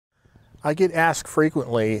I get asked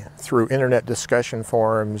frequently through internet discussion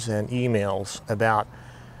forums and emails about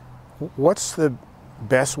what's the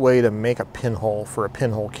best way to make a pinhole for a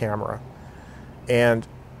pinhole camera. And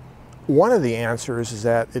one of the answers is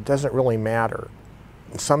that it doesn't really matter.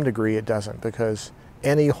 To some degree it doesn't, because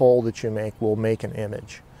any hole that you make will make an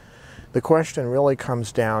image. The question really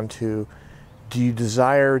comes down to, do you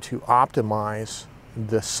desire to optimize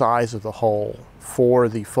the size of the hole for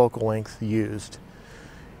the focal length used?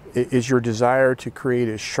 Is your desire to create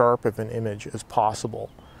as sharp of an image as possible?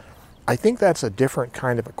 I think that's a different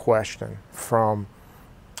kind of a question from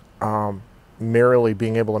merely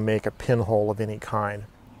being able to make a pinhole of any kind.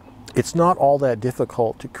 It's not all that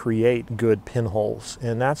difficult to create good pinholes,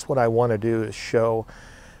 and that's what I want to do, is show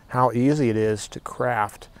how easy it is to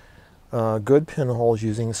craft good pinholes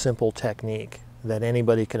using simple technique that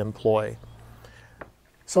anybody can employ.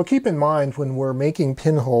 So keep in mind when we're making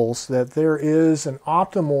pinholes that there is an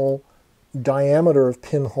optimal diameter of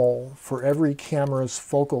pinhole for every camera's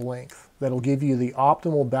focal length that'll give you the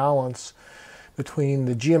optimal balance between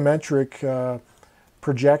the geometric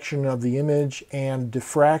projection of the image and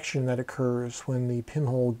diffraction that occurs when the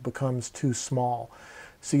pinhole becomes too small.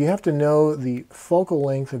 So you have to know the focal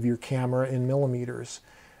length of your camera in millimeters,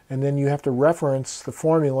 and then you have to reference the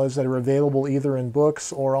formulas that are available either in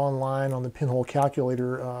books or online on the pinhole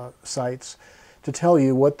calculator sites to tell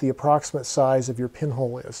you what the approximate size of your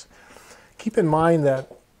pinhole is. Keep in mind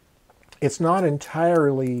that it's not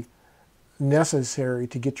entirely necessary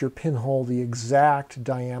to get your pinhole the exact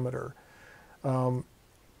diameter.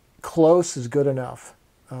 Close is good enough.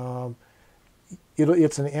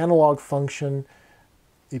 It's an analog function.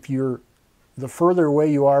 The further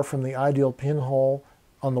away you are from the ideal pinhole,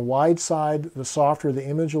 on the wide side, the softer the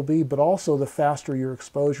image will be, but also the faster your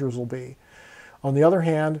exposures will be. On the other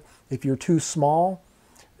hand, if you're too small,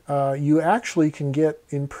 you actually can get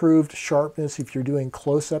improved sharpness if you're doing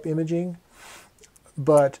close-up imaging,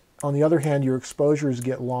 but on the other hand, your exposures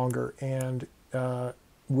get longer, and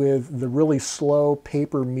with the really slow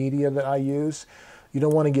paper media that I use, you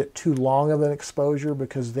don't want to get too long of an exposure,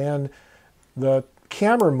 because then the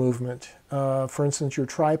camera movement, for instance your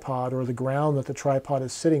tripod or the ground that the tripod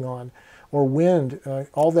is sitting on, or wind,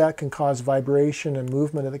 all that can cause vibration and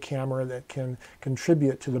movement of the camera that can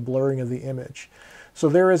contribute to the blurring of the image. So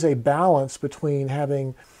there is a balance between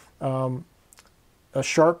having a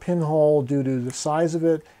sharp pinhole due to the size of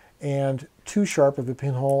it, and too sharp of a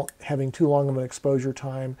pinhole having too long of an exposure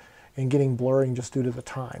time and getting blurring just due to the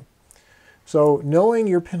time. So knowing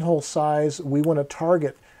your pinhole size, we want to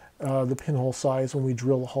target the pinhole size when we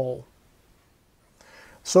drill a hole.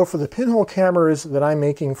 So for the pinhole cameras that I'm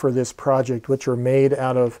making for this project, which are made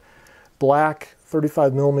out of black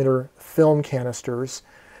 35mm film canisters,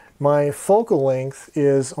 my focal length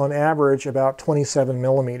is on average about 27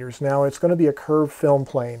 millimeters. Now it's going to be a curved film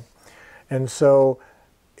plane, and so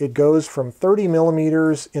it goes from 30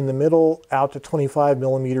 millimeters in the middle out to 25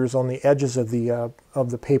 millimeters on the edges of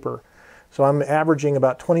the paper. So I'm averaging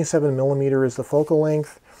about 27 millimeters as the focal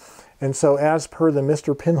length. And so as per the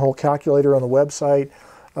Mr. Pinhole calculator on the website,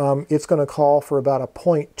 it's going to call for about a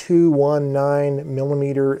 0.219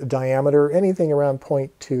 millimeter diameter. Anything around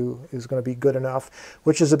 0.2 is going to be good enough,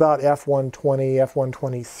 which is about f120,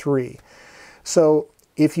 f123. So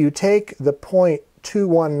if you take the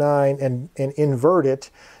 0.219 and invert it,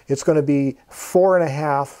 it's going to be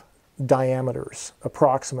 4.5 diameters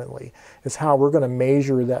approximately, is how we're going to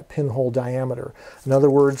measure that pinhole diameter. In other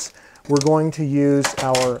words, we're going to use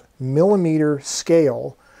our millimeter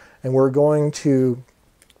scale, and we're going to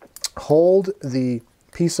hold the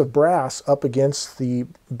piece of brass up against the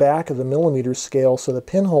back of the millimeter scale so the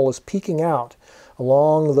pinhole is peeking out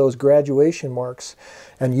along those graduation marks.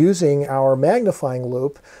 And using our magnifying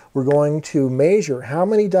loupe, we're going to measure how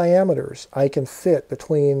many diameters I can fit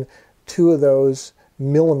between two of those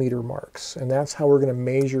millimeter marks. And that's how we're going to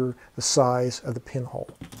measure the size of the pinhole.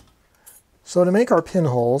 So to make our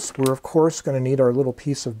pinholes, we're of course going to need our little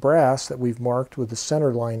piece of brass that we've marked with the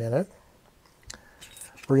center line in it.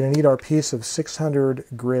 We're going to need our piece of 600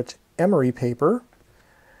 grit emery paper.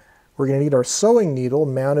 We're going to need our sewing needle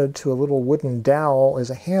mounted to a little wooden dowel as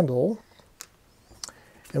a handle.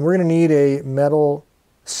 And we're going to need a metal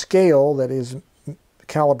scale that is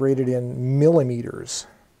calibrated in millimeters.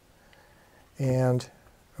 And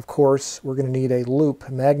of course, we're going to need a loupe,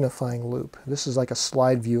 magnifying loupe. This is like a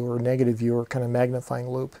slide view or negative viewer kind of magnifying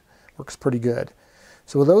loupe. Works pretty good.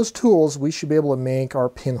 So with those tools, we should be able to make our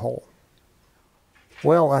pinhole.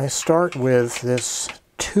 Well, I start with this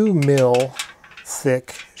 2 mil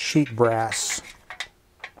thick sheet brass.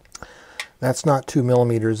 That's not 2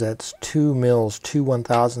 millimeters, that's 2 mils, 2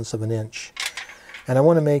 1/1000ths of an inch. and I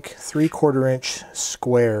want to make 3/4 inch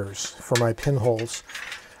squares for my pinholes.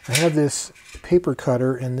 I have this paper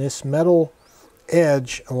cutter, and this metal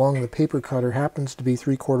edge along the paper cutter happens to be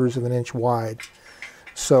 3/4 of an inch wide.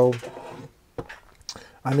 So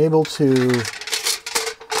I'm able to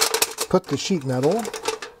put the sheet metal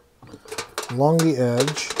along the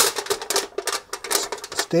edge,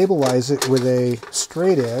 stabilize it with a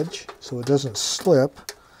straight edge so it doesn't slip,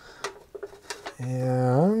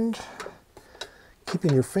 and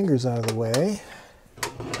keeping your fingers out of the way,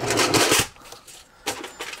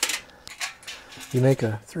 you make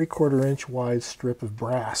a 3/4 inch wide strip of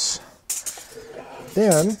brass.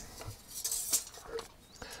 Then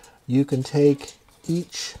you can take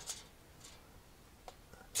each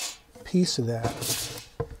piece of that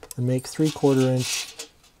and make 3/4 inch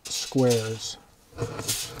squares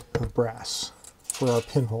of brass for our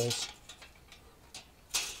pinholes.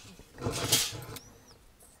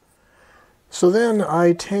 So then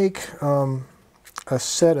I take a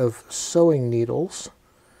set of sewing needles,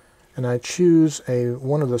 and I choose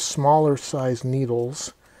one of the smaller size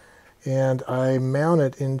needles, and I mount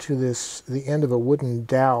it into the end of a wooden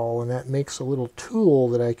dowel, and that makes a little tool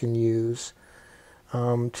that I can use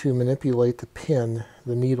to manipulate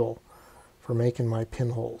the needle, for making my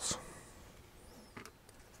pinholes.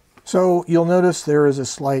 So you'll notice there is a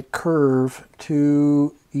slight curve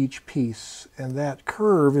to each piece, and that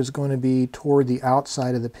curve is going to be toward the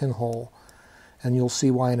outside of the pinhole, and you'll see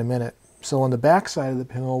why in a minute. So on the back side of the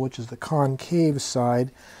pinhole, which is the concave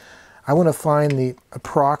side, I want to find the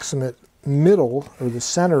approximate middle, or the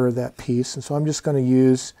center of that piece, and so I'm just going to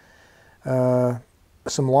use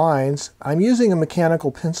some lines. I'm using a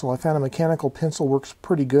mechanical pencil. I found a mechanical pencil works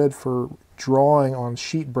pretty good for drawing on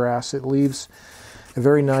sheet brass. It leaves a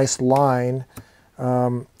very nice line.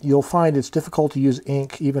 You'll find it's difficult to use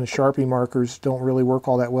ink. Even Sharpie markers don't really work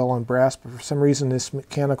all that well on brass, but for some reason this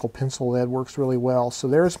mechanical pencil lead works really well. So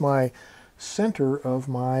there's my center of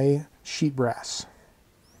my sheet brass.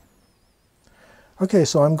 Okay,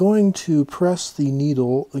 so I'm going to press the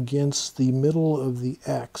needle against the middle of the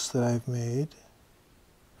X that I've made,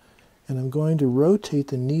 and I'm going to rotate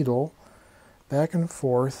the needle back and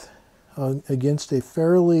forth against a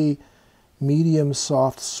fairly medium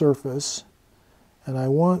soft surface, and I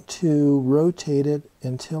want to rotate it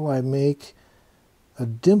until I make a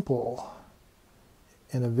dimple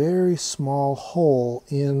and a very small hole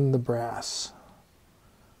in the brass.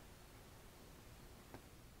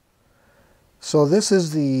 So this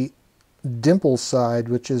is the dimple side,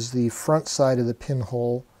 which is the front side of the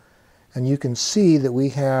pinhole, and you can see that we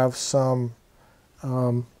have some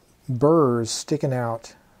burrs sticking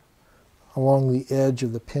out along the edge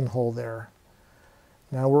of the pinhole there.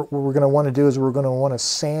 Now what we're going to want to do is we're going to want to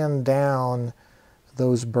sand down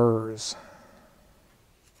those burrs.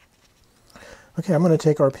 Okay, I'm going to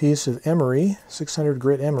take our piece of emery, 600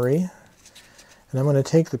 grit emery, and I'm going to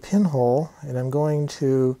take the pinhole, and I'm going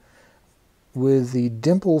to, with the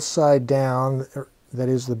dimple side down, that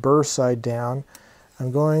is the burr side down,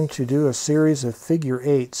 I'm going to do a series of figure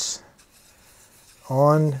eights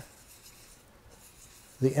on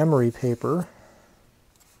the emery paper.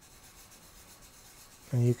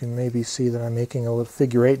 And you can maybe see that I'm making a little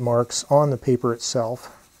figure eight marks on the paper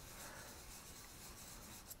itself.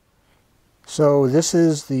 So this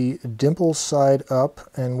is the dimple side up,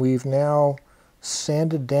 and we've now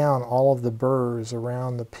sanded down all of the burrs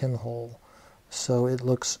around the pinhole so it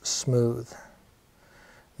looks smooth.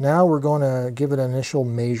 Now we're going to give it an initial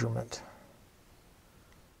measurement.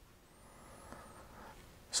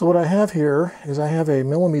 So what I have here is I have a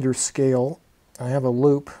millimeter scale, I have a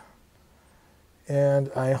loop,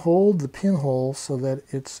 and I hold the pinhole so that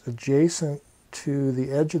it's adjacent to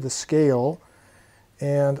the edge of the scale,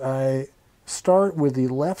 and I start with the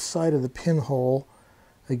left side of the pinhole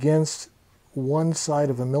against one side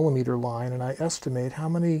of a millimeter line, and I estimate how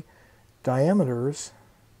many diameters.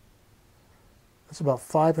 That's about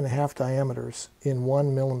 5.5 diameters in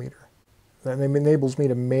 1 millimeter. That enables me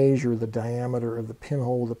to measure the diameter of the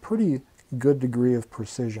pinhole with a pretty good degree of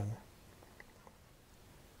precision.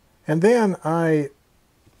 And then I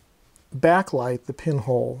backlight the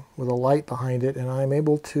pinhole with a light behind it, and I'm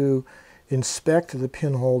able to inspect the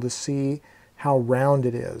pinhole to see how round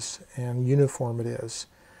it is and uniform it is.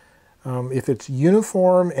 If it's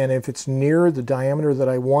uniform and if it's near the diameter that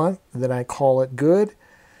I want, then I call it good.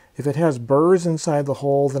 If it has burrs inside the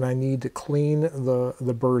hole, then I need to clean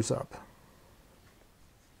the burrs up.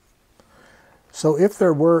 So if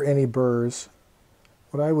there were any burrs,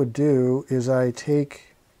 what I would do is I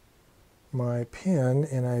take my pin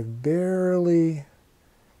and I barely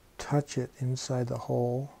touch it inside the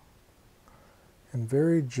hole, And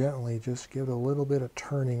very gently just give it a little bit of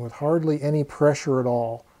turning with hardly any pressure at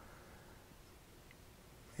all.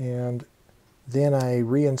 And then I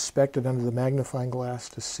re-inspect it under the magnifying glass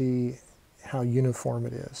to see how uniform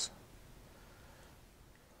it is.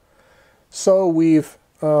 So we've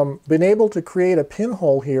been able to create a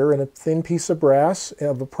pinhole here in a thin piece of brass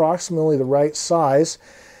of approximately the right size.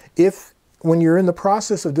 When you're in the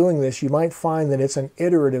process of doing this, you might find that it's an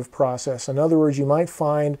iterative process. In other words, you might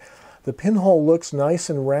find the pinhole looks nice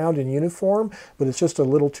and round and uniform, but it's just a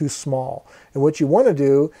little too small. And what you want to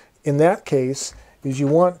do in that case is you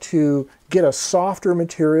want to get a softer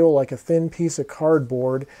material like a thin piece of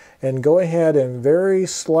cardboard and go ahead and very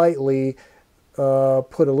slightly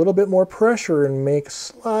put a little bit more pressure and make a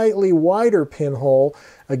slightly wider pinhole.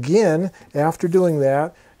 Again, after doing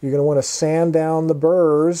that, you're going to want to sand down the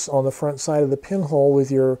burrs on the front side of the pinhole with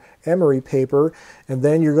your emery paper, and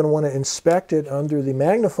then you're going to want to inspect it under the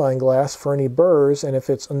magnifying glass for any burrs, and if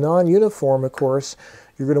it's non-uniform, of course,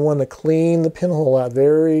 you're going to want to clean the pinhole out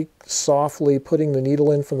very softly, putting the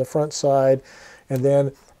needle in from the front side, and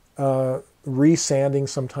then re-sanding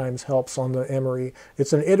sometimes helps on the emery.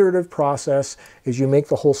 It's an iterative process as you make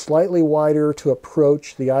the hole slightly wider to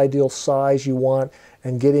approach the ideal size you want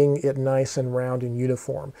and getting it nice and round and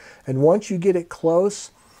uniform. And once you get it close,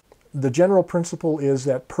 the general principle is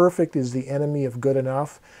that perfect is the enemy of good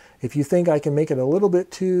enough. If you think I can make it a little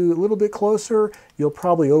bit closer, you'll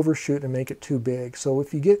probably overshoot and make it too big. So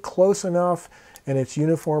if you get close enough and it's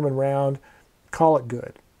uniform and round, call it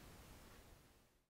good.